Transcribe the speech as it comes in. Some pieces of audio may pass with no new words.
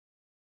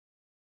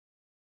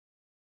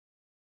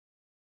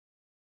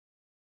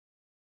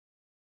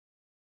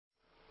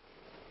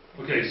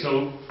Okay,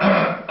 so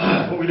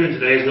what we're doing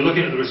today is we're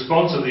looking at the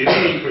response of the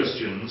early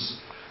Christians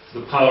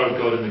to the power of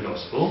God in the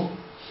gospel.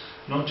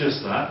 Not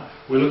just that,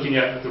 we're looking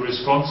at the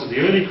response of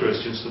the early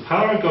Christians to the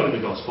power of God in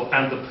the gospel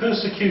and the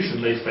persecution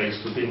they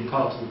faced for being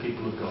part of the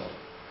people of God.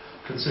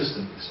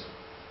 Consistently so.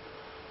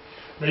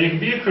 Now you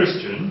can be a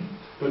Christian,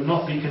 but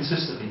not be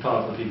consistently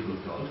part of the people of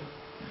God.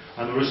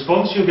 And the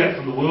response you'll get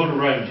from the world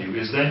around you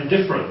is then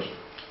different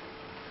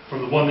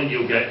from the one that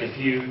you'll get if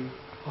you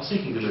are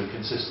seeking to live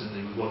consistently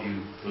with what you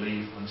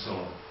believe and so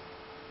on.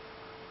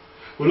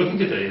 We're looking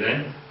today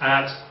then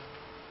at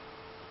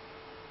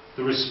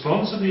the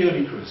response of the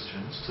early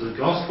Christians to the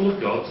gospel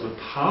of God, to the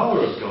power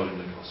of God in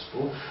the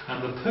gospel,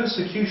 and the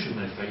persecution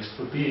they faced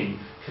for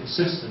being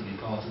consistently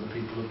part of the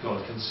people of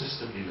God,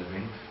 consistently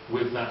living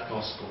with that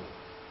gospel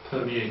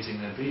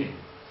permeating their being.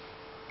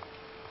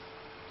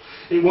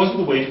 It wasn't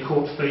the way to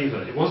court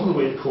favour, it wasn't the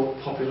way to court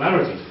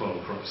popularity to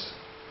follow Christ.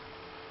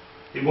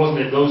 It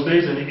wasn't in those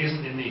days and it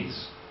isn't in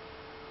these.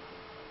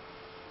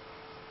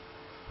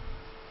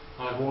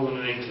 I have more than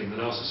an inkling that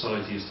our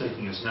society is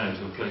taking us now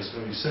to a place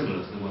very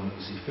similar to the one that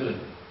we see Phillip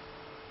in,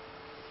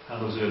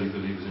 and those early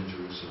believers in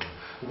Jerusalem.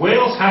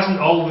 Wales hasn't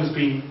always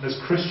been as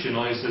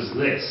Christianised as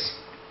this.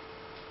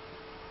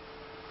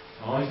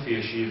 I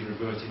fear she is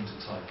reverting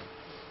to type.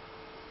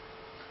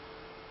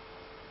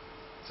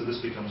 So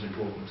this becomes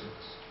important to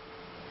us.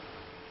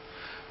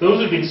 Those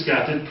who have been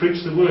scattered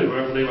preached the word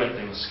wherever they went.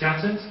 They were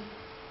scattered,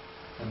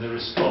 and their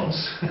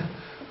response,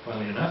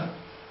 funnily enough,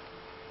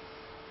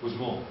 was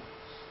more.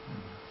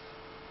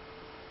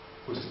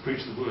 Was to preach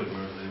the word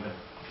wherever they went.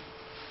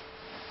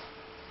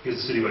 Here's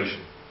the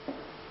situation.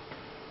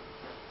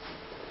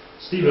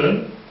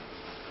 Stephen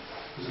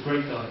was a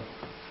great guy.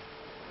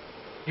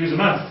 He was a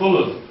man full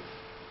of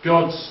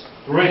God's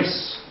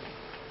grace.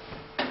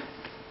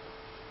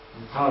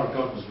 And the power of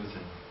God was with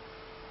him.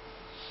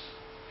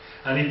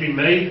 And he'd been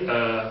made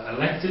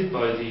elected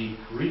by the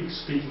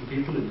Greek-speaking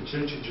people in the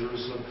church in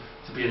Jerusalem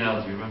to be an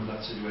elder. You remember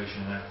that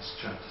situation in Acts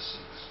chapter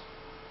 6.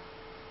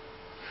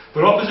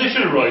 But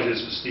opposition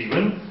arises for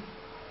Stephen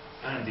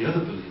and the other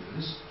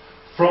believers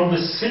from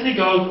the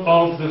synagogue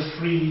of the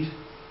freed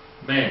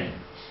men.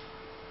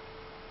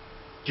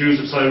 Jews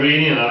of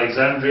Cyrene and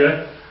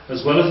Alexandria,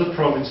 as well as the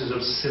provinces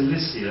of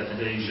Cilicia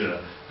and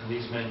Asia. And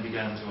these men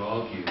began to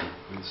argue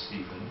with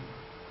Stephen,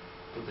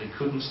 but they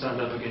couldn't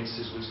stand up against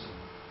his wisdom,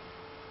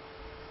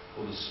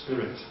 or the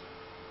Spirit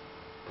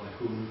by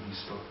whom he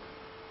spoke.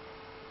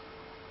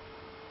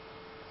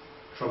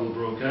 Trouble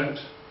broke out.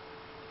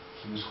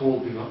 He was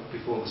hauled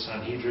before the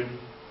Sanhedrin,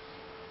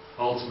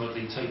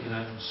 ultimately taken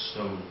out and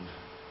stoned,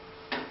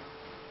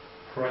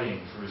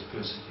 praying for his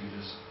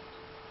persecutors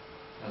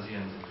as he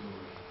entered glory.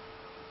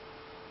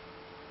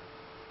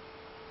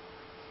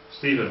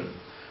 Stephen,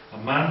 a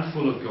man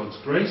full of God's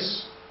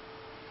grace,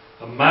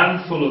 a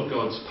man full of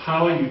God's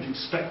power. You'd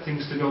expect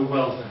things to go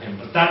well for him,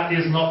 but that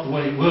is not the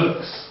way it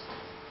works.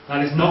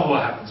 That is not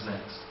what happens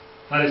next.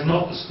 That is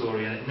not the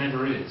story, and it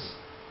never is.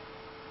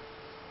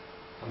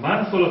 A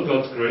man full of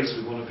God's grace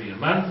we want to be. A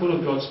man full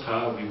of God's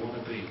power we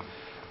want to be.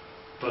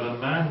 But a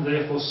man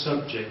therefore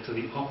subject to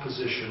the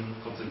opposition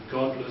of the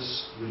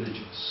godless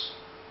religious.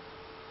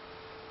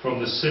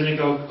 From the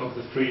synagogue of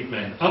the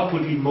freedmen,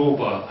 upwardly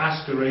mobile,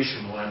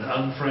 aspirational and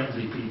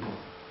unfriendly people.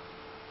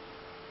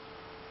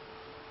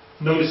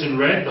 Notice in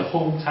red the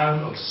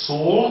hometown of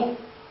Saul.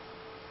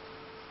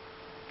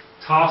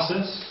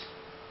 Tarsus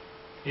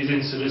is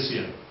in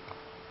Cilicia.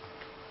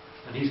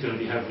 And he's going to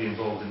be heavily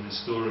involved in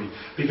this story,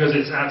 because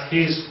it's at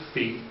his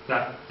feet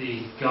that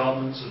the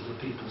garments of the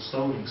people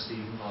stoning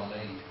Stephen are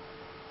laid.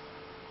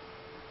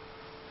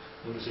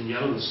 Notice in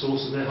yellow the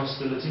source of their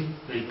hostility.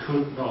 They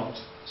could not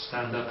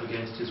stand up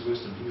against his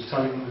wisdom. He was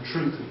telling them the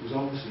truth, and it was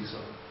obviously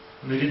so.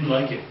 And they didn't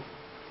like it.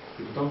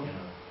 People don't, you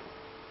know.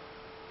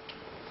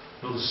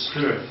 Nor the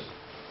Spirit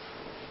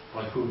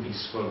by whom he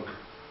spoke.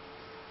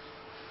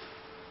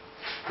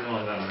 They don't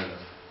like that either.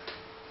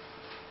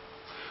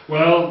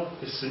 Well,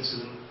 this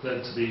incident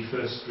led to the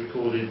first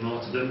recorded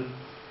martyrdom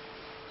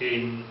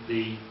in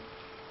the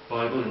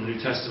Bible, in the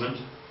New Testament.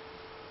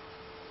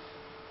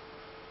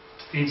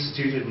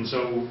 Instituted and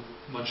so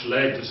much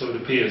led, so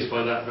it appears,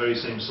 by that very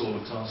same Saul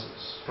of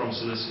Tarsus from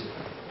Cilicia,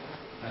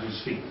 at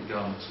whose feet the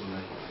garments were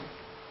laid.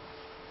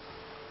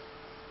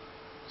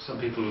 Some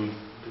people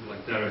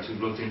like Derek,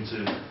 who've looked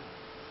into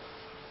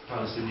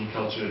Palestinian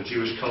culture,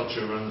 Jewish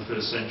culture around the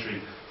first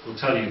century, will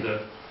tell you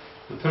that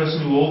the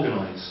person who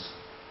organised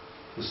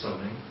the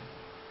stoning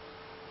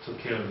took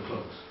care of the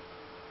clothes.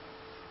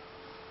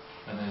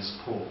 And there's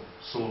Paul,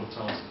 Saul of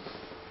Tarsus,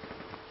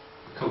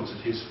 the coats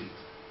at his feet.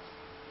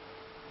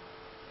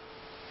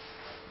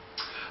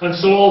 And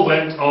Saul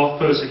went off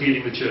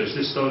persecuting the church.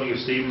 This stoning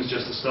of Stephen is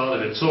just the start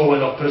of it. Saul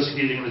went off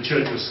persecuting, and the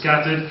church was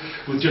scattered,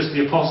 with just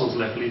the apostles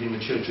left leading the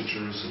church at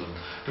Jerusalem.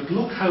 But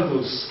look how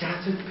those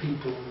scattered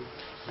people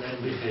then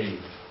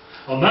behaved.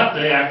 On that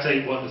day, Acts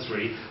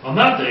 8:1-3, on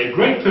that day a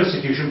great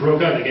persecution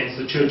broke out against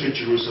the church at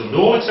Jerusalem. And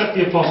all except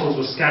the apostles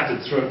were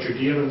scattered throughout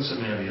Judea and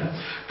Samaria.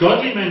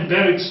 Godly men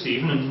buried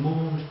Stephen and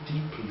mourned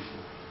deeply for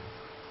him.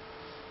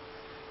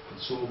 But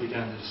Saul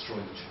began to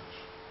destroy the church.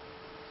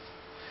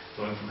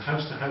 Going from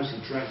house to house, he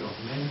dragged off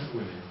men and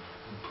women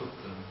and put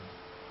them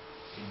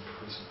in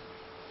prison.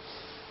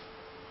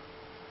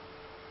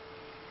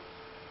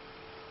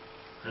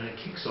 And it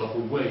kicks off a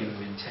wave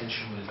of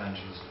intentional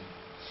evangelism.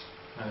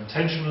 Now,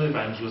 intentional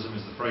evangelism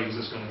is the phrase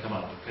that's going to come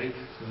up, okay?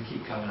 It's going to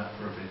keep coming up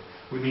for a bit.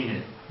 We mean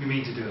it. We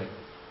mean to do it.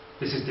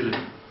 This is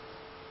deliberate.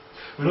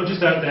 We're not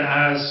just out there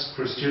as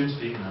Christians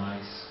being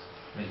nice,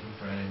 making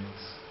friends,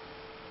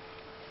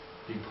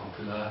 being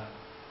popular.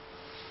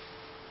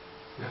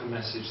 We have a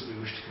message that we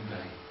wish to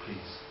convey,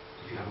 please,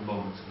 if you have a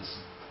moment to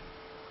listen.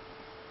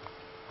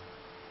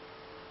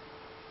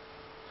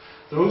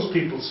 Those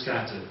people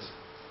scattered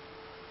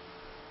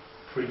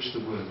preached the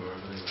word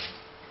wherever they went.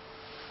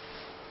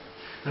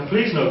 Now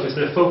please notice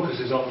their focus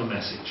is on the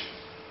message.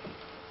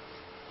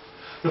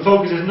 The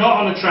focus is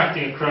not on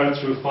attracting a crowd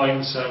through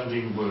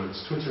fine-sounding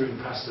words. Twittering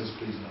pastors,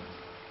 please note.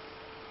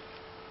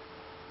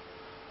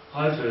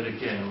 I've heard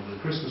again over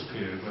the Christmas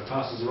period where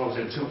pastors have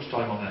obviously had too much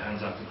time on their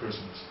hands after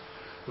Christmas.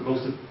 The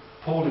most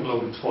appalling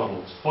load of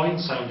twaddle,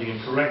 fine-sounding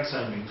and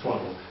correct-sounding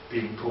twaddle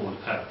being poured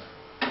out.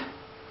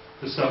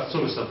 The sort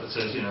of stuff that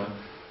says,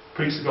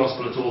 preach the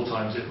gospel at all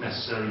times, if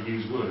necessary,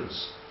 use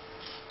words.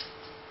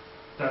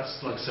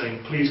 That's like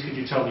saying, please could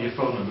you tell me your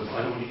phone number, but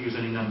I don't want to use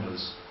any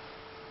numbers.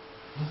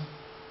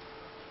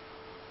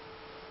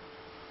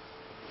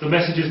 The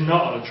message is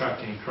not on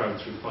attracting a crowd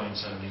through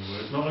fine-sounding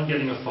words, not on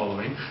getting a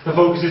following. The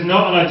focus is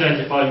not on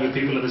identifying with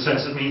people in the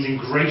sense that means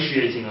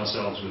ingratiating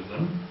ourselves with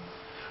them.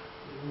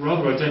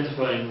 Rather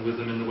identifying with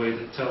them in the way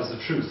that tells the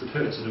truth, that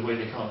hurts in a way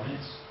they can't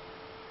miss.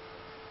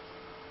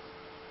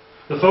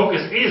 The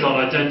focus is on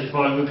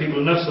identifying with people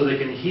enough so they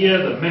can hear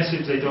the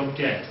message they don't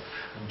get,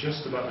 and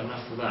just about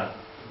enough for that,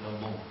 no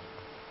more.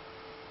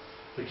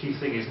 The key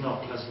thing is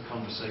not pleasant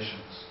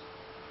conversations.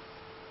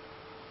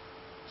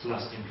 It's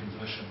lasting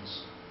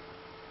conversions.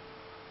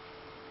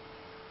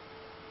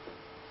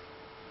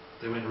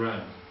 They went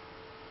around,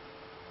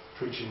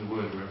 preaching the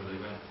word wherever they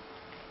went.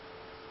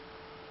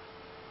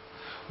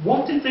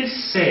 What did they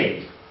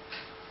say?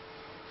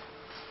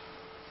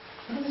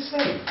 What did they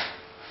say?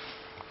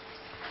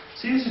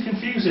 See, this is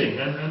confusing,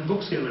 and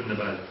books get written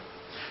about it.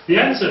 The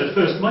answer at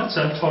first might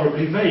sound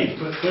horribly vague,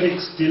 but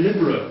it's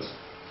deliberate.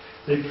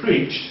 They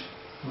preached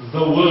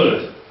the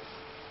word.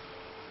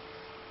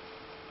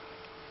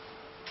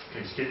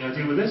 Okay, so getting an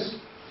idea with this?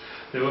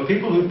 There were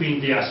people who'd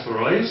been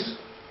diasporized,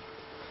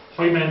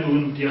 Hoimen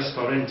un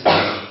diasporentes,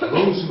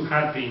 those who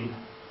had been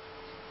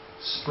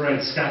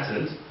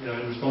scattered,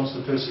 in response to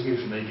the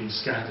persecution, they'd been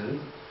scattered,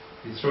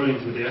 they'd thrown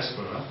into a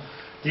diaspora.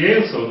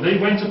 They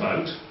went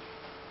about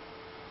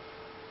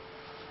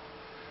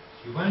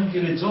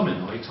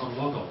evangelizomai ton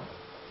logon,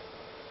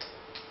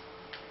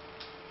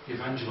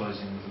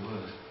 evangelizing with the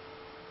word.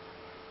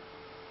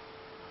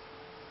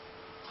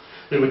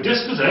 They were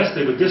dispossessed,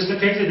 they were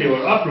dislocated, they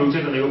were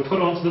uprooted, and they were put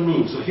onto the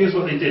move. So here's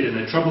what they did in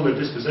their trouble, their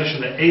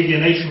dispossession, their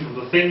alienation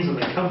from the things and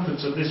the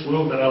comforts of this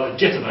world that are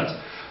legitimate,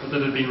 but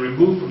that had been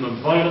removed from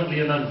them violently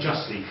and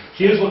unjustly.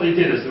 Here's what they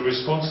did as the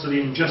response to the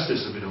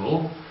injustice of it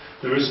all.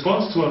 The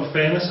response to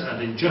unfairness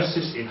and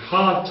injustice in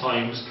hard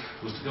times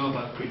was to go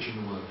about preaching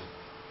the word.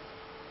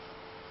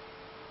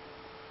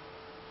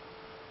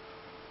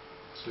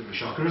 It's a bit of a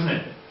shocker, isn't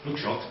it? Look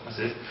shocked,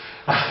 that's it.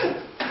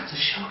 That's a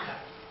shocker.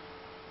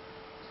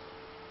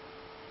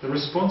 The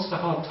response to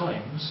hard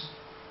times,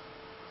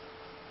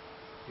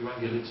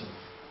 evangelism.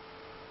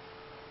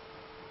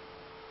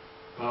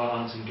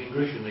 Bar Anton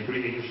Gingrich in the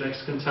Greek English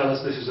lexicon tell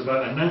us this is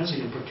about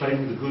announcing and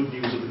proclaiming the good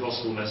news of the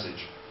gospel message.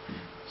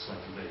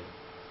 Slightly vague.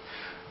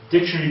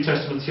 Dictionary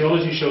Testament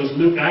Theology shows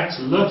Luke Acts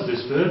loves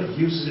this verb,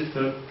 uses it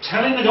for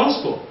telling the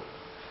gospel,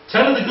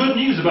 telling the good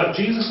news about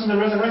Jesus and the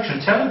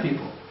resurrection, telling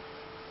people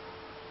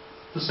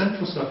the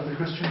central stuff of the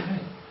Christian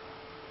faith.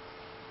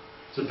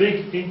 It's a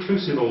big,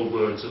 inclusive old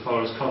word so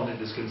far as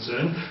content is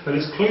concerned, but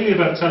it's clearly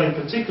about telling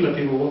particular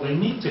people what they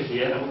need to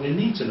hear and what they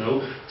need to know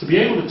to be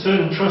able to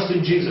turn and trust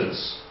in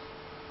Jesus.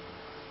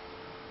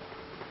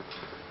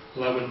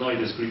 Lauwen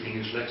Neider's Greek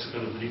English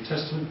Lexicon of the New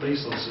Testament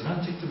based on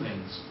semantic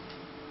domains.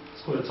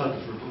 It's quite a title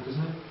for a book,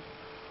 isn't it?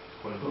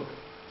 It's quite a book.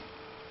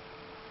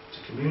 To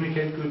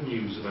communicate good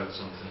news about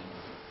something.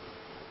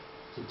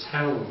 To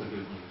tell the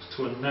good news.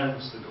 To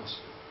announce the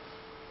gospel.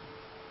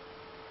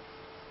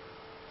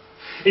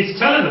 It's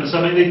telling them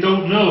something they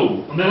don't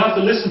know, and they'll have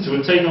to listen to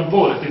and take on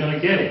board if they're going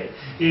to get it.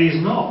 It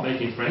is not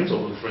making friends,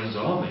 although friends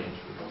are made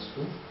for the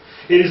gospel.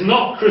 It is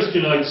not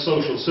Christianized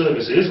social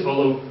services,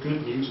 although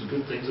good news and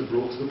good things are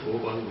brought to the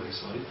poor by the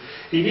wayside.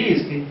 It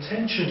is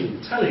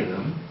intentionally telling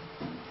them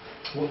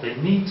what they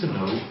need to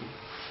know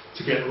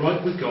to get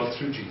right with God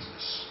through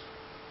Jesus.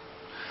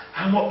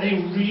 And what they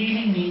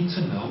really need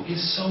to know is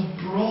so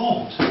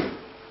broad.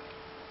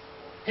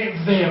 It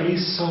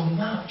varies so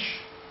much.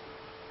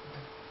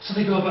 So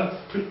they go about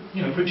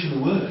preaching the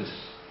word.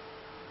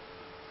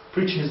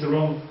 Preaching is the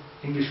wrong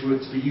English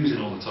word to be using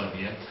all the time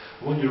here.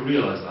 I want you to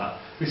realise that.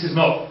 This is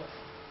not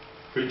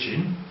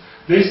preaching.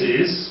 This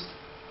is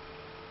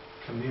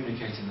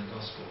communicating the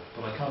gospel.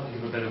 But I can't think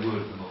of a better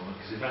word at the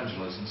moment, because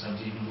evangelising sounds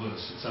even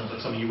worse. It sounds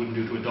like something you wouldn't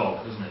do to a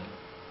dog, doesn't it?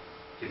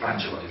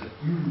 evangelize it.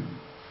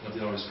 Not the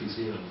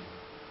RSPC only.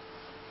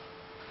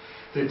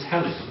 They're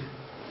telling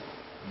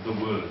the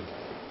word.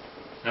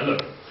 Now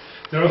look,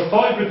 there are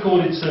 5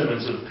 recorded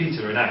sermons of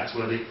Peter in Acts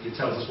where it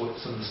tells us what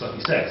some of the stuff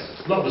he says.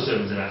 A lot of the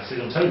sermons in Acts, they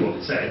don't tell you what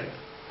they said,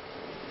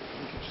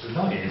 which is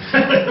annoying in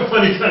a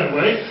funny kind of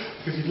way,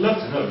 because you'd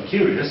love to know, be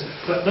curious.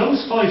 But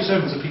those 5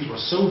 sermons of Peter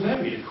are so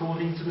varied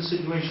according to the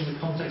situation, the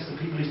context, the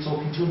people he's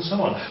talking to, and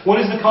so on. What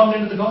is the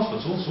content of the gospel?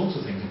 It's all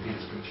sorts of things in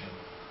Peter's preaching.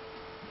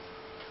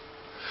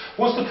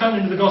 What's the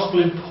content of the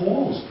gospel in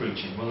Paul's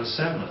preaching? Well, there's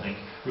 7, I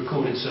think,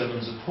 recorded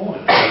sermons of Paul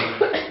in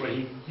there, where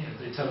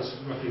they tell us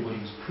roughly what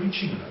he was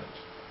preaching about.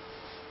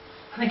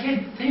 And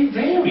again, they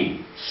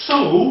vary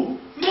so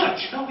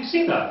much. Can't we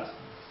see that?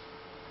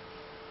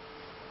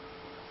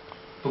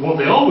 But what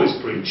they always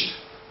preached,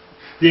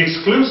 the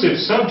exclusive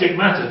subject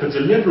matter for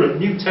deliberate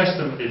New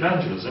Testament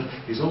evangelism,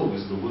 is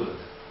always the Word.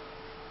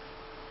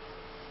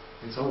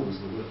 It's always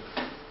the Word.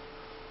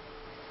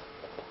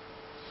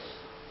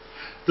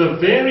 The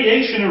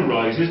variation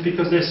arises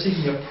because they're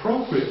seeking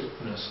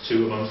appropriateness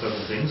to, amongst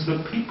other things,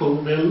 the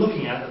people they're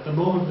looking at the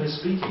moment they're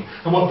speaking.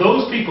 And what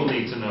those people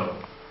need to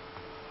know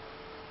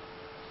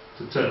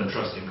to turn and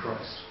trust in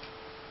Christ.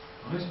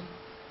 Right?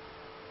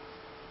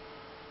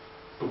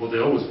 But what they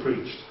always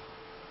preached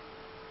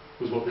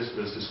was what this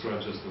verse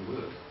describes as the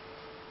Word.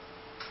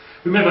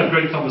 We may have had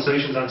great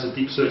conversations, answered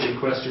deep searching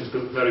questions,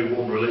 built very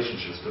warm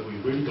relationships, but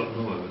we really got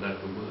nowhere without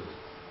the Word.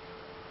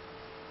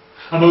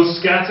 And those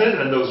scattered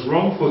and those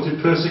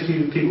wrong-footed,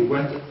 persecuted people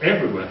went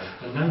everywhere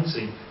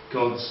announcing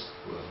God's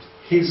word,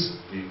 His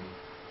view,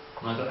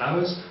 neither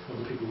ours nor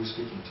the people we're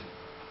speaking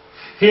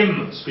to.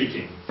 Him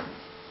speaking,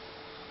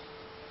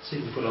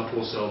 seeking to put our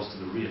poor selves to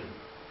the rear.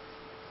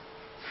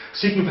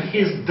 Seeking for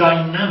His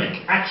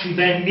dynamic, actually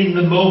then in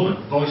the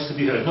moment, voice to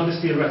be heard. Not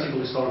His theoretical,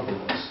 historical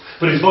voice,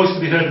 but His voice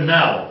to be heard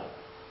now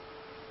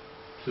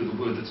through the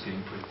word that's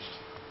being preached,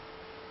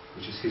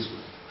 which is His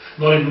word.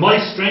 Not in my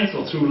strength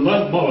or through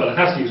well, I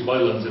have to use my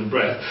lungs and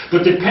breath,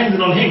 but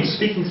dependent on Him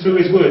speaking through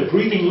His word,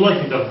 breathing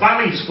life into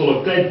valleys full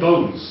of dead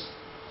bones.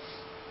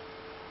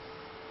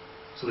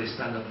 So they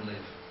stand up and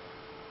live.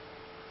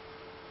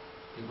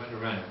 He went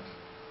around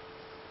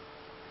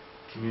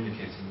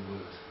communicating the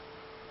word.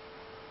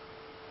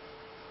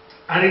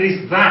 And it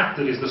is that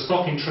is the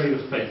stock in trade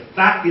of faith.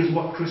 That is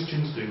what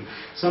Christians do.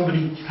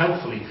 Somebody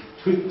helpfully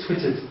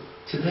twittered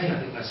today, I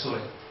think I saw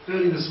it,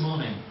 early this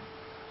morning,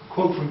 a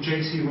quote from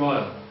J.C.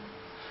 Ryle,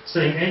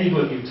 saying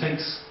anybody who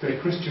takes their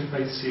Christian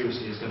faith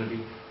seriously is going to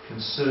be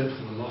concerned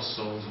for the lost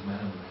souls of men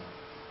and women.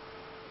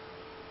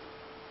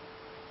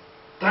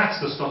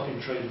 That's the stock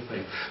in trade of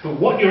faith. But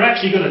what you're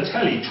actually going to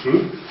tell each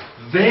group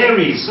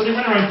varies. So they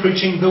went around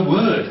preaching the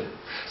word.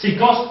 See,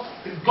 God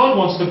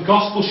wants the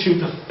gospel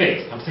shoe to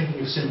fit. I'm thinking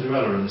of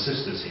Cinderella and the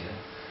sisters here.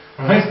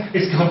 Right?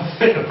 It's got to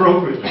fit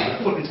appropriately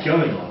with what it's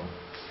going on.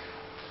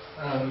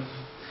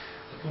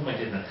 What am I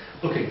getting at?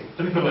 Okay,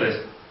 let me put it like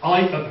this.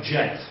 I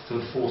object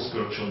to the 4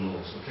 spiritual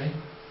laws, okay?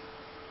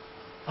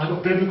 I've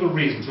got biblical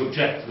reason to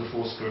object to the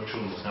 4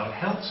 spiritual laws. Now, it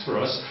helps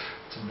for us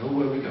to know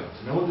where we go,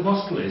 to know what the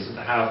gospel is, and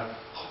to have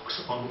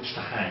hooks on which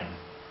to hang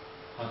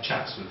our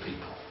chats with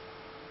people.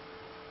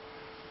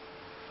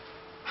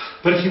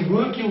 But if you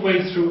work your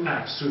way through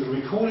Acts, through the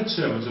recorded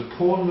sermons of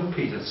Paul and of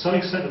Peter, to some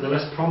extent of the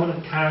less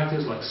prominent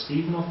characters like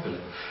Stephen or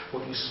Philip,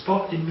 what you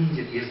spot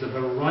immediately is the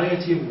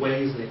variety of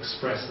ways they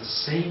express the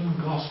same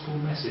gospel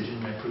message in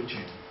their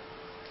preaching.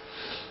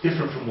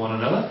 Different from one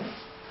another,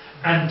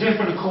 and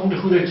different according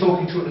to who they're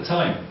talking to at the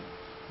time,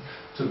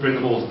 to bring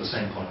them all to the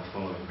same point of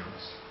following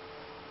Christ.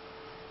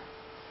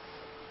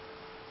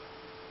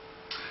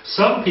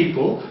 Some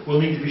people will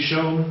need to be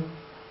shown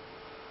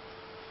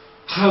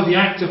how the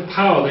act of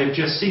power they've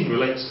just seen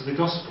relates to the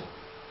gospel.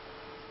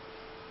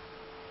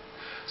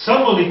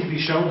 Some will need to be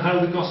shown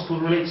how the gospel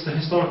relates to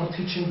historical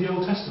teaching of the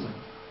Old Testament.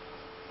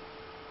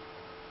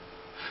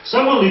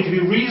 Some will need to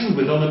be reasoned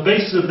with on the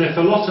basis of their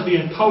philosophy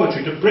and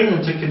poetry to bring them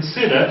to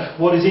consider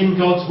what is in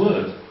God's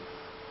Word.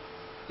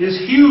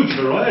 There's huge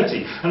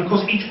variety. And of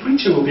course each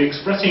preacher will be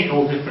expressing it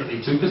all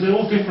differently too, because they're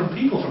all different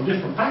people from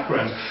different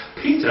backgrounds.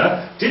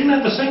 Peter didn't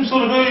have the same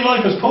sort of early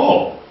life as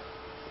Paul.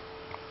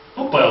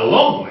 Not by a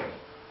long way.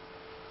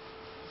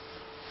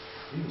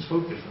 He even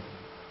spoke differently.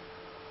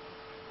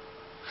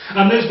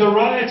 And there's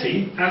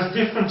variety as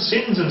different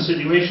sins and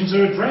situations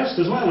are addressed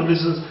as well. And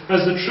as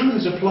the truth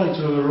is applied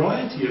to a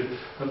variety of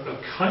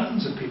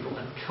kinds of people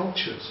and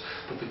cultures.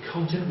 But the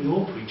content we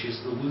all preach is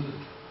the Word.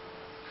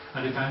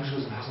 And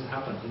evangelism hasn't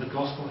happened. And the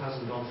gospel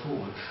hasn't gone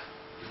forward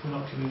if we're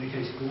not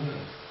communicating the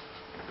Word.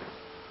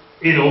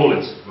 In all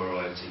its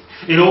variety.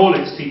 In all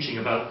its teaching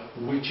about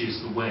which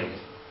is the way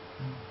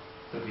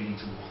that we need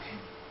to walk in.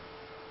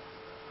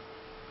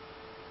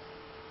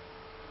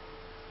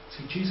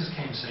 See, Jesus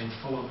came saying,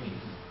 follow me.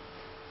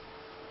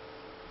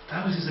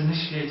 That was his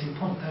initiating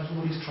point. That was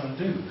what he's trying to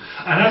do.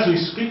 And as we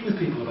speak with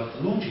people about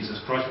the Lord Jesus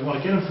Christ, we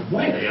want to get them from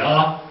where they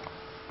are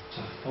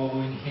to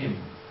following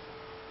him.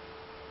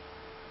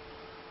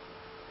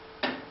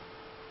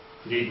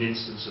 If you need an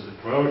instance of the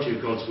priority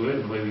of God's word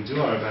and the way we do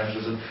our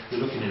evangelism,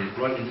 you're looking at it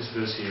right in this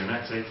verse here in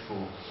Acts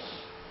 8:4.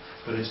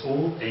 but it's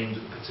all aimed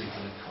at a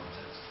particular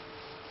context.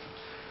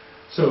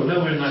 So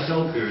now we're in that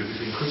dull period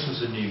between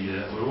Christmas and New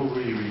Year. We're all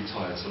really, really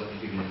tired, so let me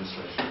give you an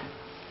illustration.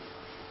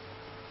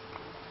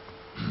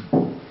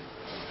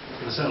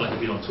 It's going to sound like I've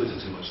been on Twitter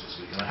too much this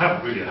week, and I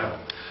haven't.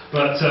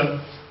 But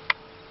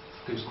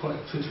there was quite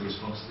a Twitter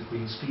response to the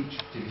Queen's speech.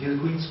 Did you hear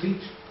the Queen's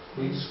speech?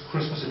 Queen's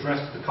Christmas address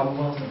to the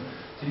Commonwealth?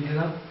 Did you hear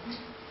that?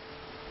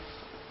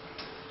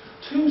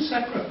 Two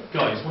separate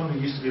guys, one who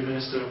used to be a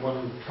minister and one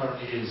who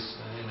currently is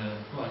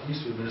he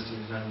used to be a minister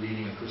who's now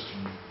leading a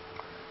Christian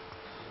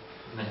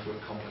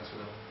network complex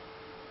with them.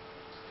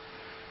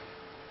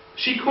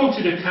 She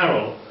quoted a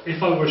carol,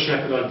 "If I were a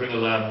shepherd I'd bring a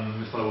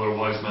lamb, if I were a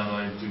wise man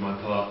I'd do my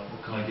part,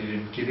 what can I give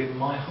him? Give him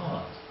my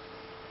heart."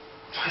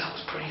 Which I thought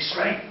was pretty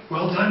straight.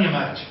 Well done, you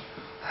Madge.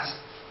 That's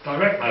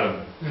direct,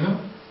 madam. You know?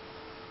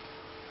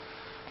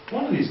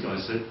 One of these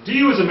guys said, "Do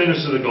you as a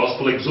minister of the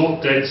gospel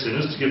exhort dead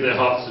sinners to give their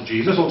hearts to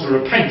Jesus or to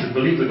repent and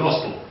believe the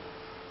gospel?"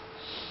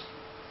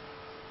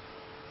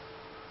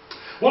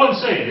 What I'm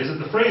saying is that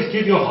the phrase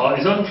 "give your heart"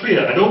 is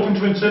unclear and open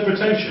to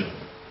interpretation.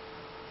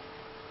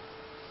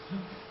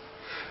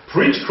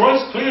 Preach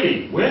Christ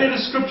clearly. Where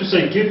does Scripture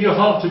say give your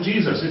heart to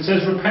Jesus? It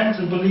says repent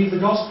and believe the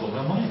gospel.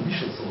 Now my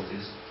initial thought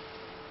is,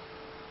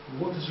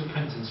 what does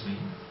repentance mean?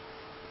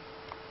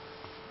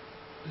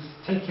 Just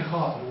take your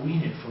heart and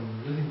wean it from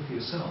living for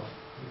yourself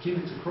and give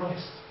it to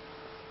Christ,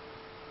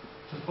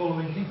 to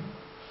following Him.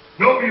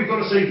 No, you've got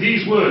to say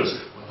these words.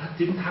 Well, that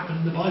didn't happen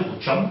in the Bible,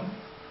 chum.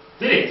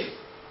 Did it?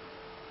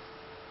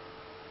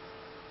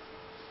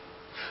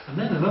 And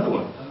then another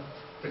one.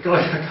 A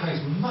guy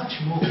is much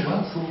more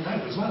well thought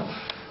out as well.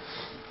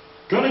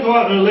 Going to go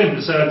out on a limb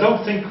to say, I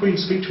don't think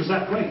Queen's speech was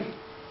that great.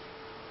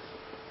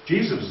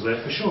 Jesus was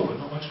there for sure, but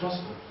not much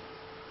gospel.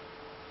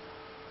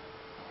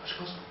 Not much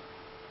gospel.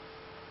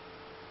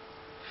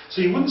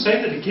 So you wouldn't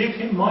say that to give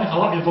Him my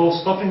heart involves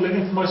stopping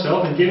living for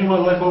myself and giving my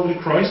life over to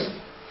Christ,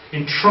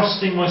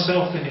 entrusting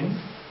myself to Him,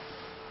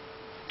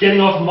 getting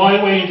off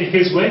my way into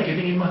His way,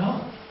 giving Him my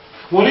heart.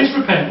 What is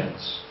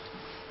repentance?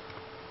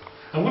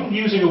 And wouldn't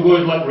using a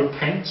word like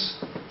repent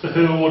to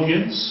her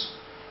audience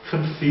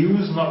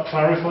confuse, not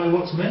clarify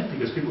what's meant?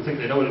 Because people think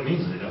they know what it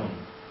means and they don't.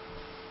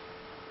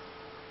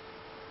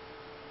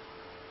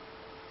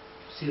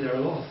 See, there are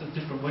a lot of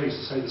different ways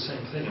to say the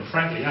same thing, and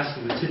frankly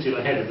asking the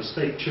titular head of the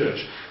state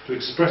church to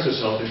express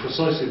herself in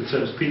precisely the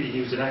terms Peter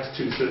used in Acts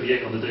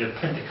 2:38 on the day of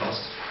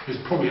Pentecost is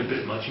probably a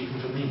bit much even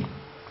for me.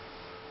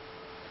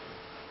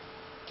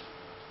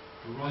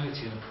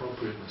 Variety and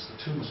appropriateness,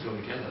 the two must go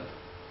together.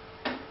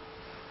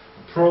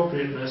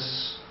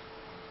 Appropriateness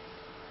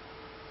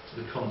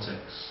to the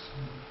context.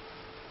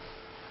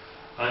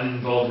 And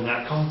involved in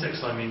that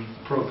context, I mean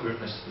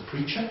appropriateness to the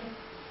preacher,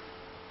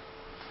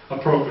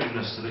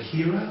 appropriateness to the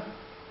hearer,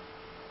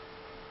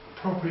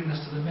 appropriateness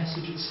to the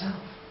message itself.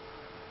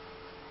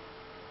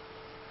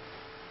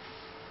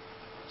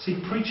 See,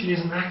 preaching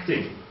isn't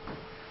acting.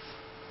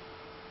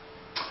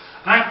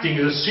 Acting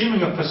is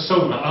assuming a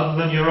persona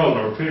other than your own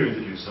or appearing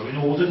to do so in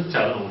order to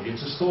tell an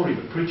audience a story.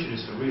 But preaching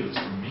is for real, it's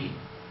from me.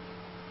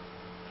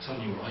 I'm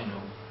telling you what I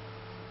know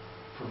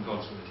from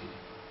God's word here.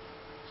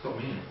 It's got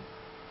me in it.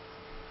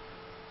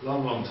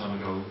 Long, long time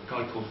ago, a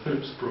guy called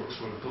Phillip wrote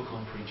a book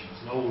on preaching.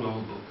 It's an old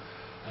book.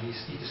 And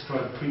he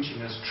described preaching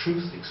as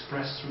truth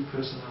expressed through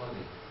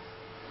personality.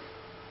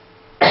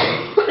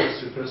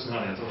 Expressed through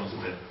personality, I thought that was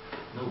a bit.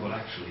 No, but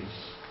actually,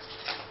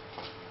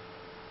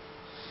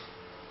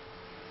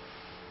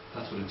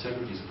 that's what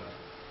integrity is about.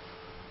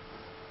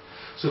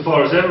 So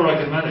far as ever I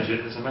can manage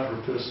it, it's a matter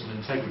of personal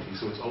integrity,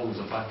 so it's always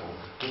a battle.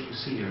 What you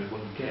see here is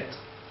what you get.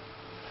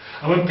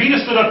 And when Peter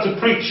stood up to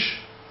preach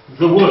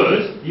the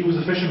word, he was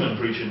a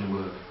fisherman preaching the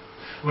word.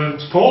 When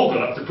Paul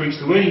got up to preach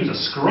the word, he was a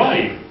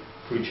scribe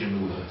preaching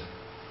the word.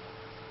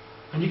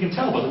 And you can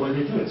tell by the way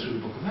they do it through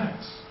the book of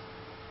Acts.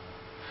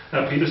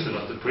 Now Peter stood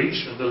up to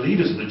preach, and the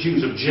leaders of the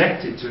Jews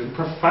objected to him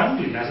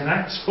profoundly, as in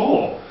Acts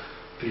 4.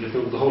 Peter,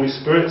 filled with the Holy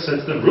Spirit,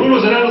 said to them,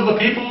 "Rulers and elders of the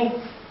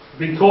people,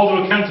 being called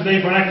to account today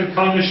for an act of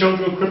kindness shown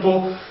to a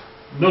cripple,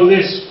 know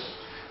this,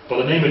 by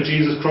the name of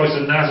Jesus Christ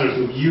of Nazareth,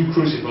 whom you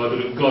crucified, but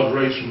whom God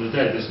raised from the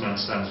dead, this man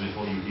stands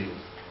before you healed."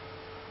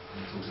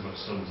 And he talks about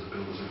stones that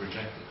builders have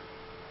rejected.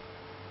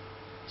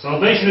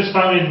 Salvation is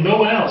found in no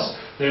one else.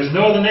 There is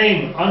no other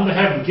name under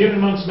heaven given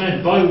amongst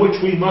men by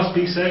which we must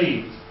be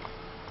saved.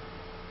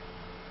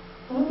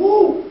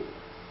 Woo!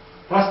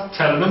 That's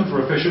telling them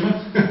for a fisherman.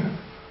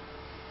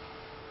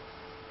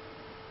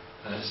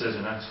 And it says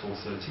in Acts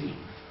 4:13,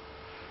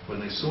 when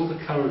they saw the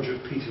courage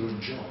of Peter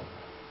and John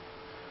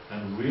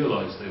and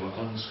realised they were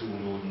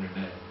unschooled ordinary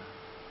men,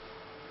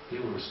 they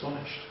were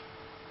astonished.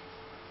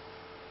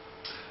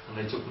 And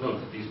they took note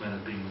that these men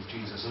had been with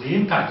Jesus. And the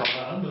impact on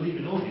that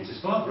unbelieving audience is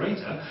far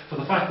greater, for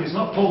the fact it's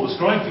not Paul the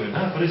scribe doing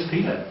that, but it's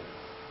Peter,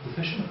 the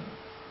fisherman.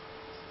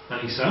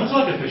 And he sounds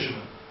like a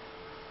fisherman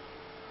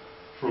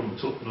from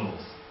up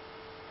north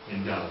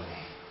in Galilee.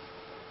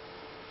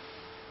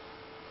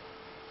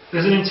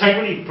 There's an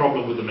integrity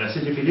problem with the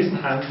message if it isn't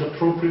handled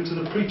appropriate to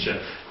the preacher.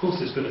 Of course,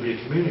 there's going to be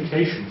a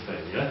communication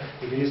failure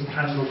if it isn't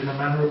handled in a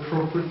manner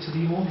appropriate to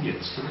the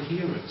audience, to the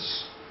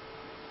hearers.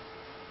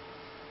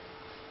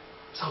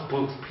 So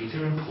both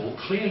Peter and Paul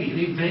clearly,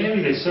 they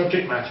vary their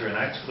subject matter in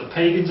Acts for the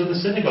pagans and the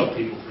synagogue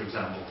people, for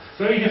example.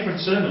 Very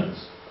different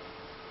sermons.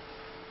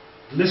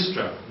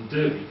 Lystra and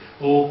Derbe,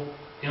 or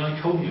in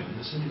Iconium in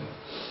the synagogue.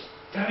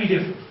 Very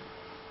different.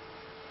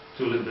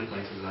 Do a little bit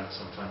later than that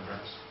sometime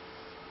perhaps.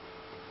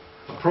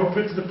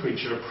 Appropriate to the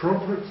preacher,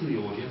 appropriate to the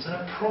audience, and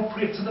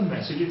appropriate to the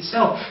message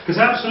itself. Because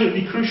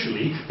absolutely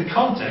crucially, the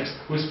context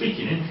we're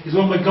speaking in is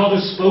one where God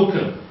has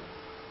spoken.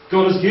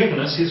 God has given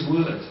us His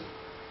word.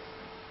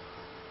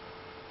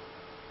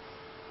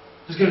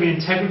 There's going to be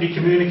integrity,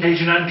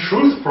 communication and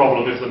truth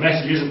problem if the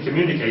message isn't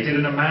communicated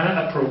in a manner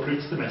appropriate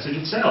to the message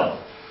itself.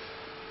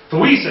 For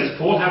we, says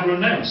Paul, have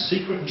renounced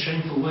secret and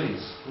shameful ways.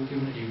 We're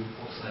giving it you,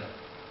 what's that?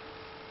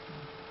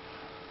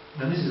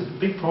 And this is a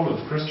big problem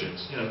for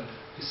Christians. You know,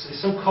 it's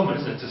so common,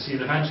 isn't it, to see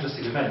an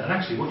evangelistic event, and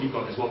actually what you've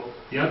got is what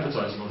the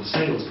advertising or the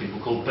sales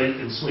people call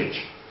bait and switch.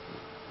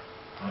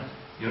 Right?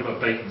 You know about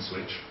bait and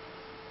switch.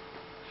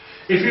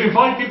 If you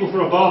invite people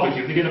for a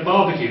barbecue, they get a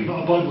barbecue,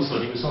 not a Bible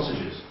study with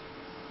sausages.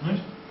 Right?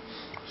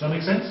 Does that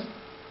make sense?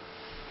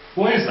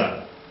 Why is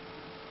that?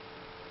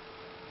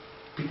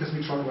 Because we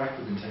try to act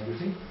with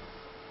integrity.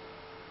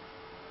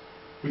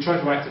 We try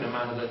to act in a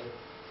manner that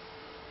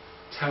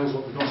tells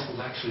what the gospel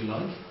is actually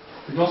like.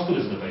 The gospel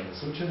isn't a bait and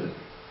switch, is it?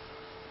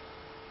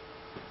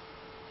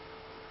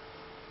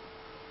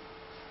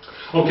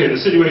 Okay,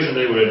 the situation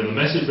they were in and the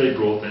message they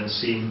brought then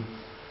seemed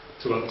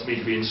to me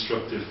to be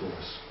instructive for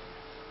us.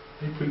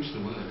 They preached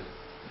the word.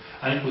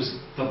 And it was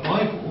the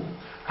Bible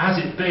as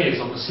it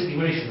bears on the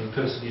situation of the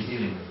person you're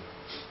dealing with.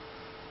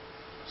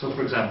 So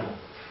for example,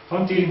 if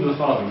I'm dealing with a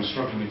father who's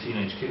struggling with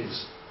teenage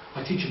kids,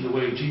 I teach him the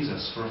way of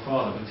Jesus for a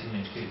father with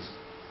teenage kids.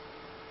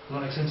 Does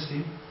that make sense to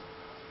you?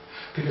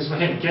 Because for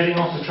him, getting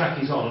off the track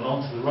he's on and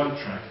onto the right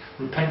track,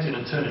 repenting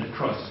and turning to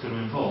Christ is going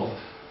to involve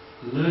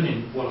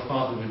learning what a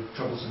father with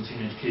troublesome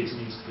teenage kids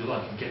needs to be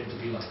like and getting to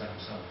be like that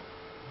himself.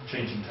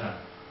 Changing tack.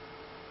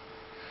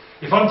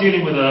 If I'm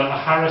dealing with a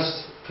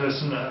harassed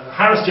person, a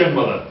harassed young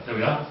mother, there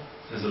we are,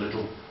 there's a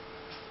little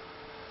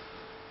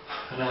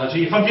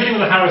analogy. If I'm dealing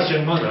with a harassed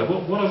young mother,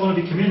 what I want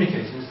to be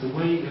communicating is the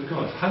way of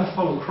God, how to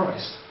follow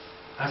Christ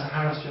as a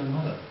harassed young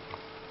mother.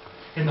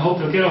 In the hope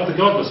they'll get off the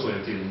godless way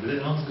of dealing with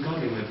it and onto the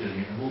godly way of dealing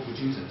with it and walk with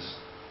Jesus.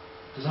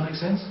 Does that make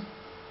sense?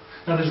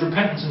 Now there's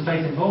repentance and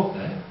faith involved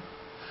there,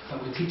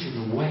 but we're teaching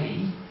the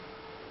way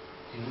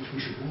in which we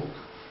should walk.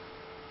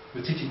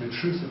 We're teaching the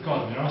truth of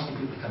God and we're asking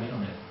people to come in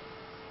on it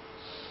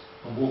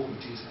and walk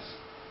with Jesus.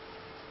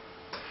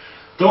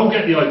 Don't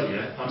get the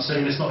idea I'm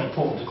saying it's not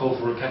important to call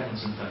for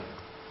repentance and faith.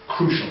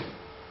 Crucial.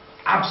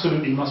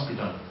 Absolutely must be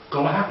done.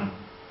 Got to happen.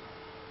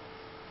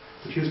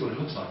 But here's what it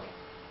looks like.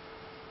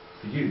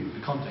 For you, the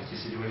context, your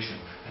situation.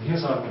 And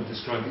here's how I'm going to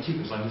describe it to you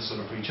because I'm this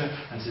sort of preacher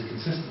and it's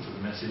consistent with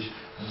the message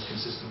and it's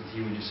consistent with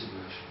you and your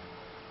situation.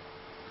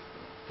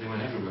 They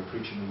went everywhere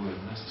preaching the word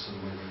and that's the sort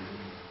of way they were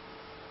doing it.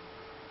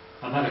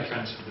 And that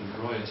accounts for the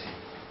variety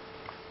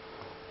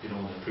in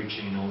all their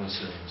preaching, in all their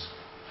sermons.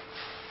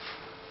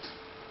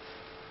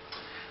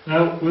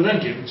 Now, we're then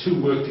given two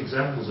worked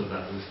examples of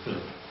that with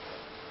Philip.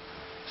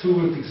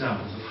 Two worked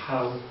examples of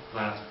how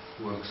that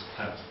works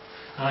out.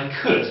 And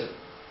I could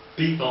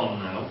beat on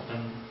now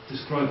and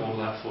describe all of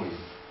that for you.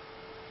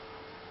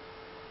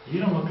 You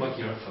don't look like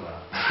you're up for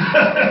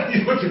that.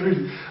 You're looking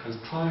really as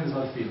tired as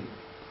I feel.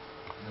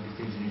 There'll be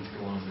things you need to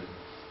go on and do.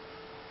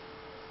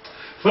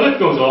 Philip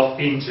goes off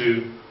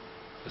into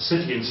a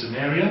city in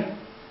Samaria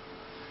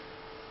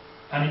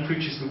and he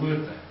preaches the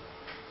word there.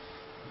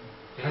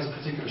 It has a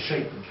particular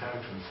shape and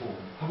character and form.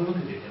 Have a look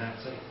at it in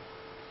Acts 8.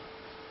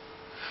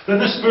 Then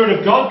the Spirit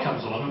of God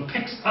comes along and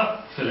picks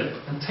up Philip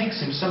and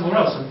takes him somewhere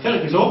else. And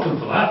Philip is open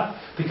for that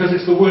because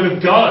it's the Word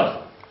of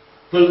God,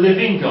 the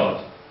living God,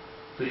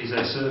 that he's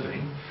there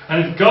serving.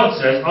 And if God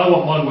says, I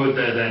want my word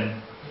there then,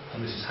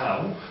 and this is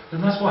how,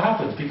 then that's what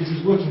happens because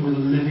he's working with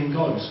a living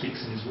God who speaks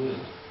in his word.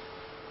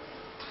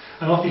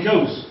 And off he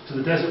goes to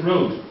the desert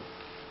road.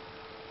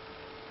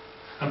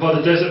 And by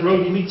the desert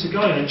road he meets a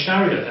guy in a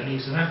chariot and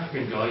he's an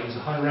African guy, he's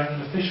a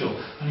high-ranking official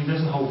and he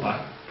doesn't hold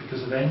back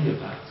because of any of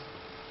that.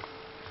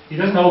 He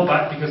doesn't hold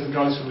back because the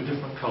guy's from a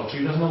different culture.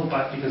 He doesn't hold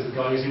back because the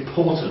guy is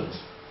important.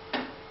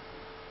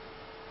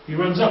 He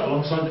runs up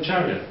alongside the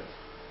chariot.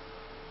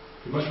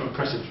 It'd be much more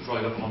impressive to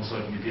drive up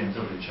alongside your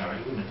BMW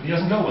chariot, wouldn't it? But he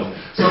hasn't got one.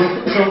 So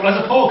as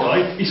a poor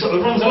guy, he sort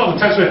of runs along and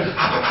takes away,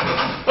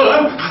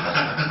 hello!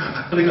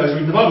 And the guy's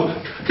reading the Bible.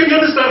 Can you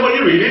understand what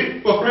you're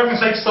reading? Well, for heaven's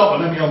sake, stop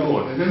and let me on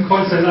board. He didn't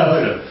quite say that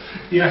either.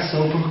 He asks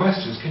open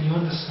questions. Can you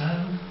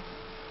understand?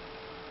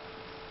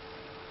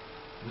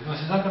 And the guy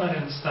says, how can I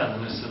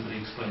understand unless somebody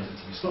explains it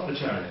to me? Stop the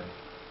chariot.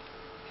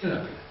 Get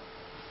up here.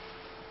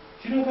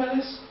 Do you know about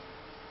this?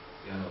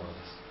 Yeah, I know about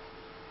this.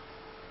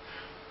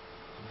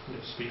 And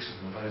Philip speaks with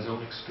him about his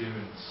own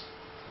experience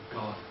of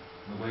God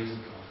and the ways of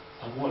God.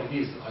 And what it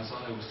is that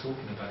Isaiah was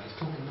talking about. He's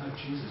talking about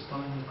Jesus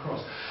dying on the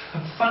cross.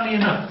 And funny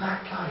enough,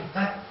 that guy,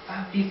 that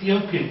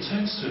Ethiopian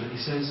turns to him and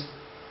he says,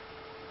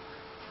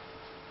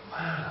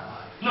 man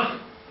alive, look,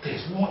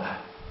 there's water.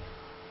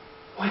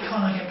 Why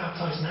can't I get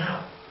baptized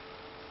now?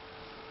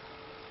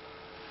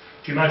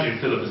 Do you imagine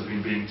Philip has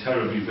been being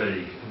terribly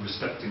vague and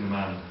respecting the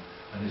man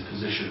and his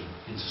position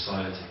in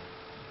society?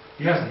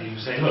 He hasn't. He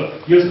was saying,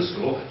 look, here's the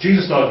score.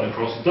 Jesus died on the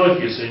cross. He died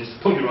for your sins. To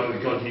put you right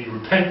with God, you need to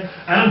repent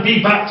and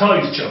be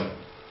baptised, chum.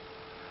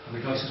 And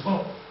the guy says,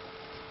 well,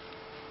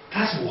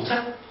 that's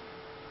water.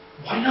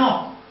 Why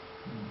not?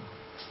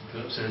 And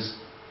Philip says,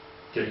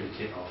 get your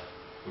kit off.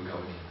 We're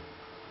going in.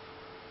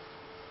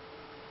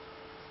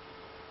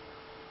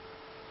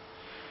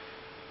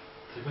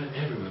 They went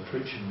everywhere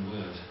preaching the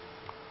word,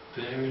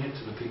 bearing it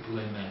to the people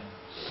they met,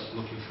 but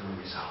looking for a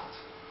result.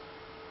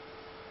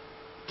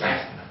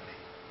 Definitely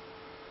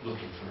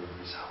looking for a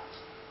result.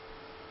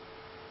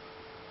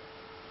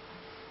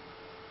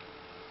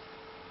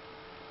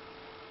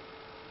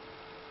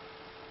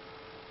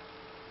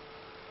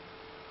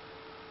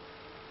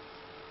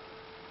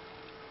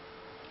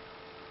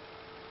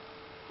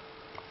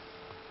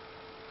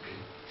 Okay.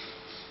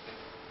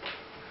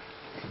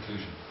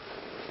 Conclusion.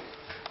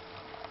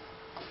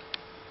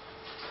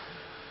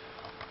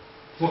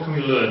 What can we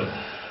learn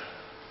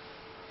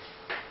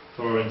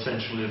for our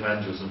intentional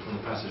evangelism from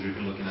the passage we've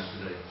been looking at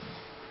today?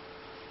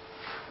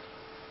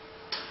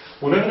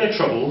 Whatever their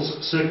troubles,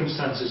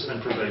 circumstances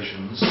and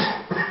privations,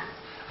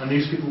 and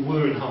these people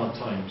were in hard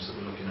times that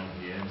we're looking at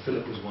here, and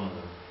Philip was one of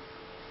them.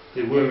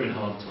 They were in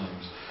hard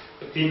times.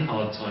 But in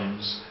hard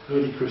times,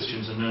 early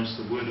Christians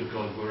announced the word of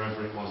God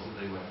wherever it was that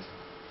they went.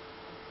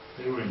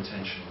 They were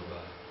intentional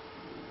about it.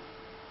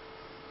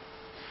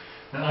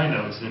 Now I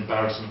know it's an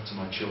embarrassment to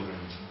my children,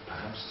 and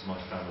perhaps to my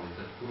family,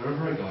 that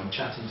wherever I go I'm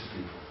chatting to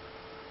people.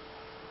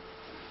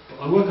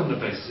 But I work on the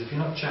basis, if you're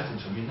not chatting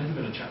to them, you're never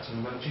going to chat to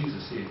them about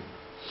Jesus, are you?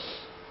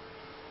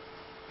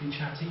 Be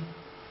chatty.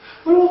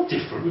 We're all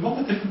different, we've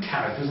all got different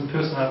characters and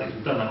personalities,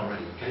 we've done that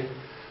already, okay?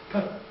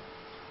 But,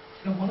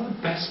 you know, one of the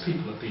best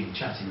people at being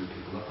chatty with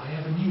people that I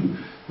ever knew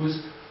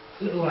was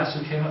a little lass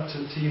who came up to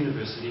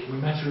university, and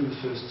we met her in the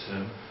first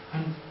term,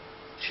 and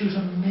she was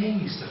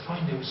amazed to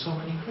find there were so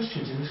many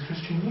Christians in this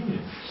Christian union.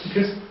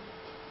 Because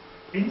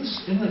in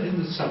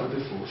the summer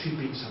before, she'd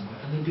been somewhere,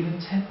 and there'd been a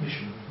tent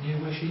mission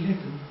near where she lived,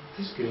 and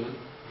this girl had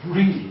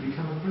really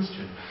become a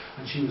Christian.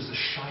 And she was the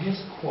shyest,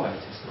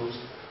 quietest,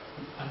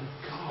 and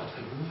God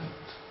had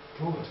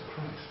brought her to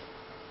Christ.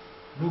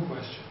 No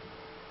question.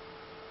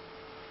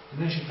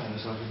 And then she found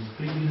herself in this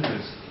big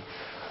university,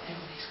 and there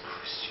were these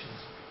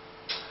Christians.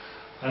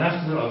 And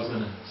after I was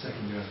in the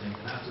second year, I think,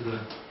 and after the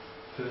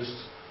first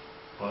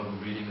Bible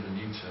reading of the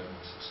new term, I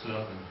stood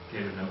up and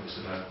gave a notice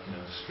about,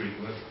 street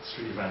work,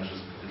 street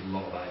evangelism. I did a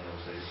lot of that in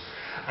those days.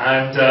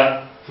 And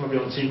somebody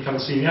on the team come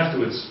and see me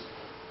afterwards.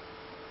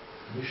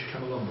 And we should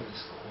come along, but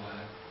this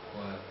quiet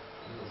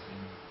little thing.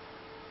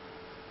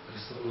 I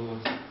just thought, Lord,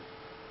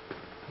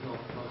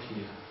 not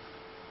here.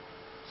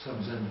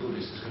 Some Zen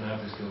Buddhist is going to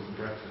have this girl for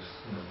breakfast.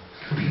 It's going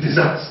to be a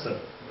disaster.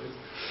 Right?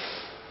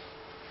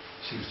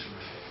 She was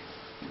terrific.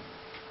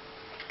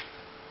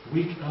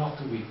 Week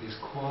after week, this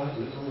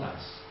quiet little lass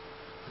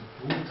had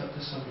walked up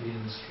to somebody in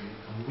the street,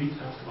 and week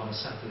after on a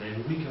Saturday,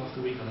 and week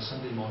after week on a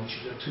Sunday morning,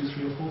 she'd have 2,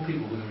 3 or 4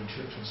 people with her in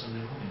church on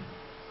Sunday morning.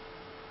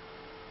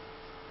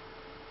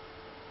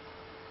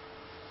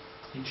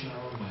 Each in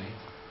our own way.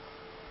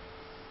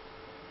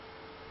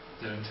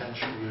 We're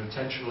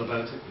intentional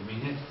about it, we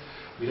mean it.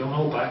 We don't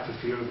hold back for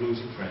fear of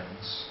losing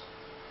friends.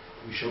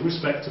 We show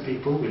respect to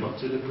people, we're not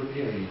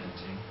deliberately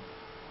alienating.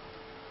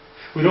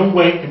 We don't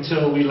wait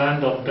until we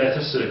land on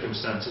better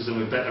circumstances and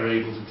we're better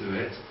able to do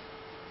it.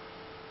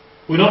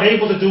 We're not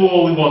able to do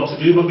all we want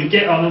to do, but we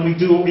get on and we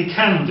do what we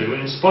can do,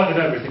 and in spite of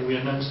everything we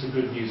announce the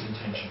good news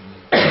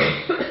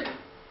intentionally.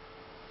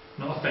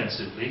 Not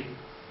offensively,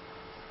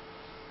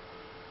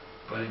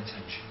 but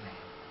intentionally.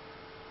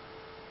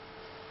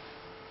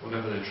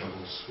 Whatever their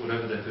troubles,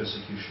 whatever their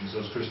persecutions,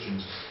 those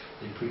Christians,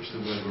 they preached the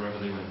word wherever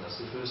they went. That's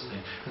the first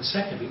thing. And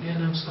secondly, they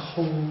announced the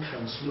whole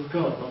counsel of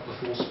God, not the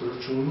 4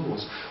 spiritual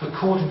laws.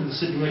 According to the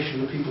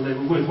situation of the people they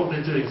were with, what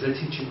they're doing is they're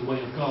teaching the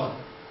way of God.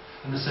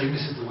 And they're saying,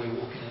 this is the way,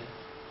 walk in it.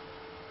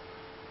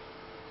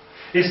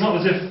 It's not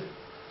as if,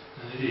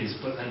 it is,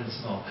 but then it's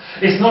not.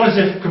 It's not as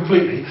if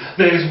completely,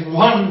 there's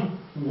one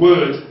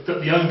word that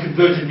the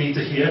unconverted need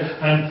to hear,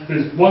 and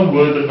there's one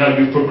word that now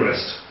you've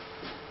progressed.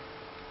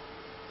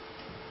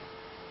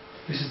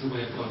 This is the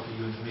way of God for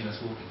you and for me,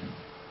 let's walk in it.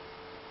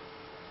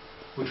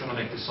 We're trying to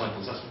make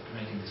disciples, that's what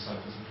making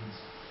disciples means.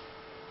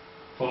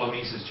 Follow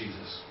me, says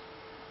Jesus.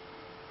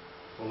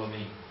 Follow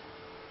me.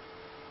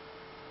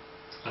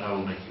 And I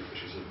will make you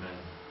fishers of men.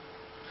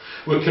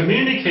 We're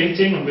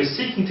communicating, and we're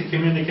seeking to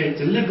communicate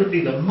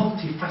deliberately the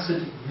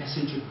multifaceted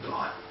message of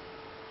God.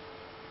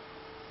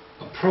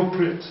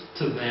 Appropriate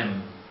to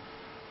them.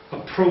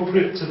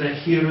 Appropriate to their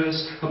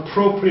hearers.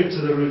 Appropriate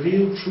to the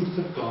revealed truth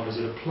of God as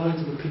it applied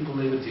to the people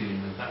they were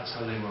dealing with. That's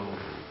how they rolled.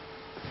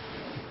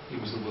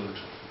 It was the Word.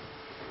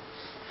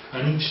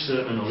 And each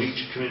sermon or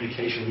each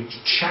communication, each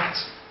chat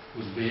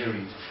was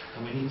varied.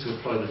 And we need to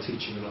apply the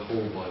teaching of the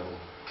whole Bible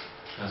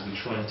as we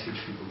try and teach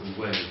people the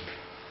way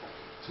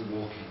to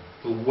walk in.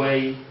 The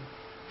way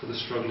for the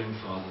struggling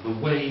father, the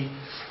way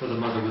for the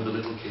mother with the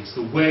little kids,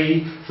 the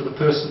way for the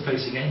person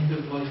facing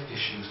end-of-life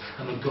issues,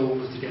 and the goal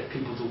is to get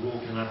people to walk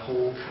in that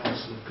whole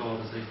counsel of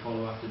God as they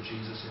follow after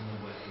Jesus in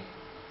the way.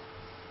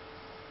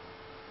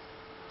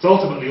 It's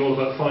ultimately all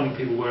about finding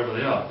people wherever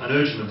they are and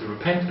urging them to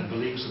repent and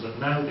believe so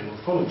that now they will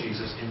follow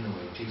Jesus in the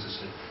way.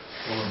 Jesus said,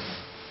 follow me.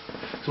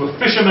 To a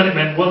fisherman it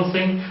meant one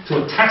thing,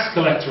 to a tax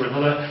collector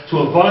another, to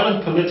a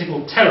violent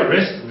political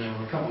terrorist, and there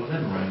were a couple of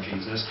them around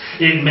Jesus,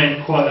 it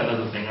meant quite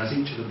another thing, as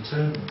each of them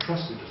turned and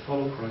trusted to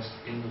follow Christ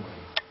in the way.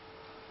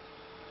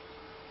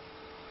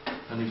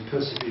 And these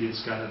persecuted,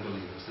 scattered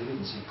believers, they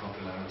didn't seek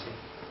popularity.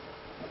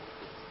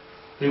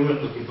 They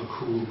weren't looking for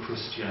cool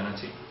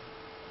Christianity.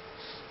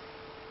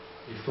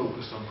 They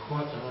focused on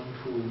quite an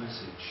uncool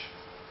message,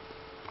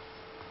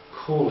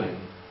 calling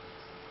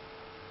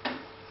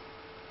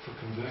for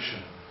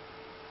conversion.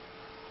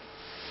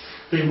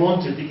 They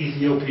wanted the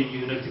Ethiopian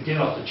eunuch to get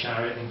off the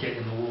chariot and get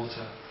in the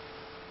water.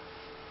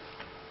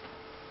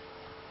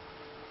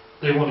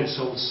 They wanted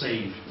souls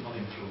saved, not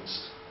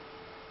influenced.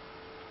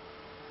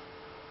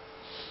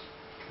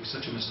 It would be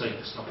such a mistake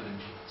to stop at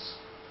influence.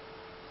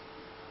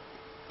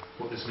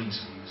 What this means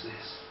for you is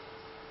this.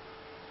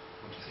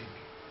 What do you think?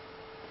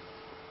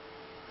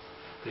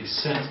 They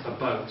set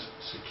about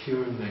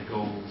securing their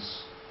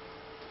goals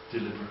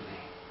deliberately.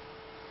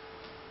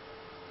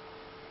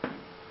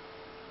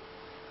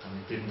 And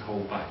they didn't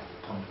hold back at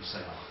the point of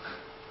sale.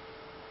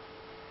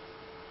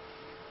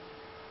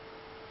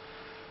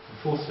 And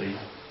fourthly,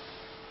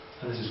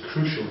 and this is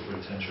crucial for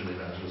intentional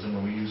evangelism,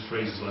 when we use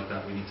phrases like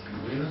that we need to be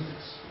aware of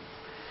this.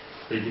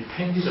 They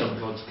depended on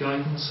God's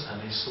guidance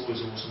and they saw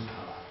His awesome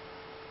power.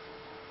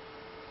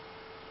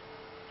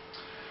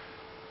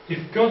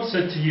 If God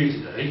said to you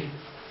today,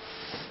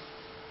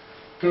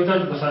 go down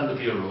to the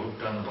Vanderbier Road,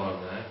 down the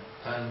bottom there,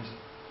 and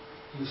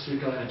you'll see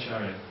a guy in a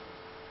chariot.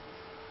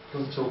 Go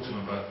and talk to him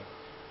about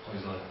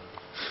Isaiah.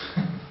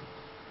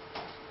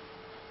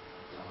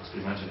 I must be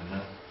imagining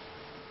that.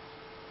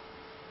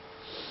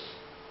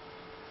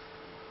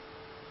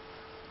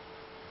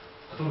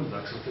 I don't do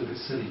that because I feel a bit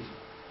silly.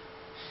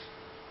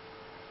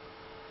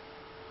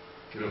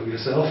 Get over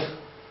yourself.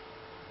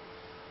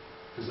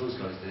 Because those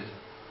guys did.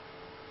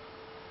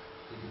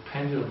 They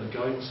depended on the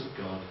guidance of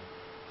God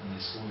and they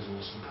saw His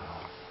awesome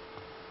power.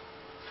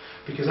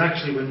 Because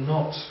actually we're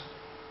not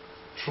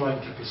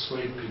trying to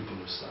persuade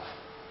people of stuff.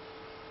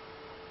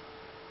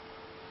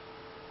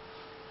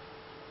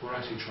 We're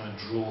actually trying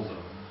to draw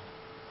them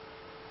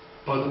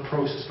by the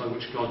process by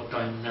which God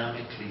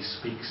dynamically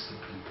speaks to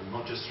people,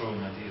 not just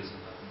throwing ideas at them,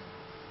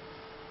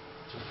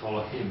 to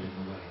follow Him in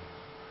the way.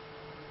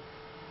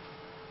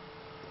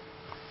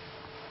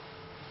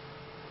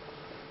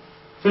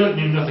 Philip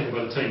knew nothing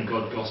about the tame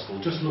God gospel.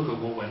 Just look at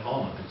what went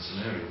on up in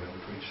Samaria when he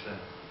preached there.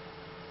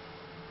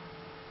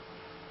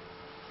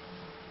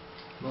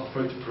 Not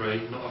afraid to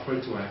pray, not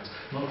afraid to act,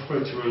 not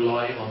afraid to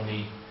rely on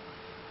the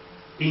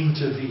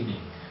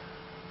intervening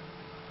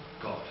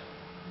God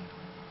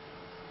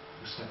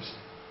who steps in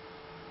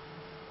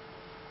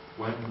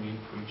when we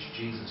preach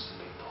Jesus to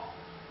people.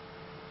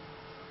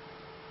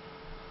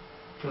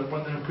 Philip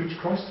went there and preached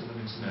Christ to them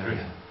in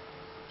Samaria.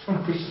 Just want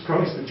to preach the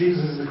Christ, that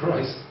Jesus is the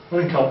Christ.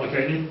 Nothing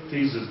complicated.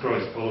 Jesus is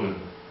Christ, follow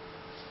Him.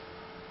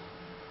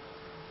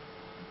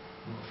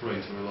 I'm not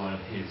afraid to rely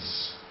on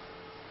His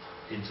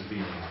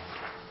intervening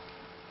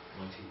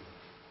mighty